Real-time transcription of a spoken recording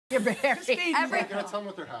You're very Can I tell them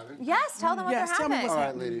what they're having? Yes, tell them what they're having. All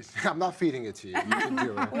right, ladies. I'm not feeding it to you. You can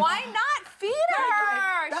do it. Why not feed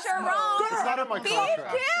her, Sharone? It's not in my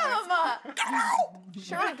contract. Feed Kym.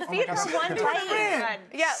 Sharone, feed her one bite.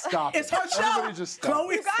 Yeah. Stop. It's her show. Everybody just stop.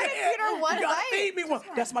 Khloe, you gotta feed her one you gotta bite. feed me one.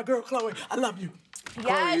 That's my girl, Khloe. I love you.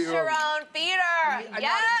 Yes, Sharone, feed her.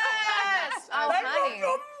 Yes. Oh, honey.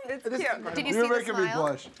 It's cute. Did you You're see the making me smile?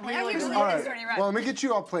 blush. All right. Well, let me get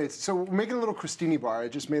you all plates. So we're making a little crostini bar. I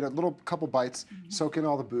just made a little couple bites, soak in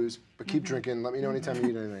all the booze, but keep drinking. Let me know anytime you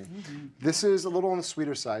need anything. This is a little on the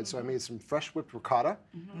sweeter side, so I made some fresh whipped ricotta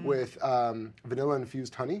with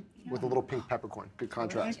vanilla-infused honey with a little pink peppercorn. Good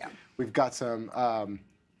contrast. We've got some...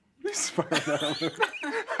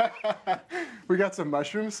 we got some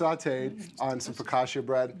mushrooms sauteed on some focaccia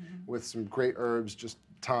bread with some great herbs, just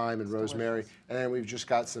thyme and rosemary. And then we've just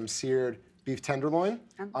got some seared beef tenderloin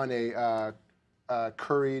on a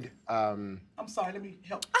curried... I'm sorry, let me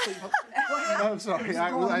help. I'm sorry,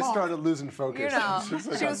 I started losing focus. You know,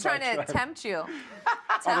 she was trying to tempt you.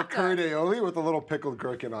 On a curried aioli with a little pickled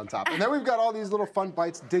gherkin on top. And then we've got all these little fun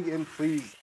bites. Dig in, please.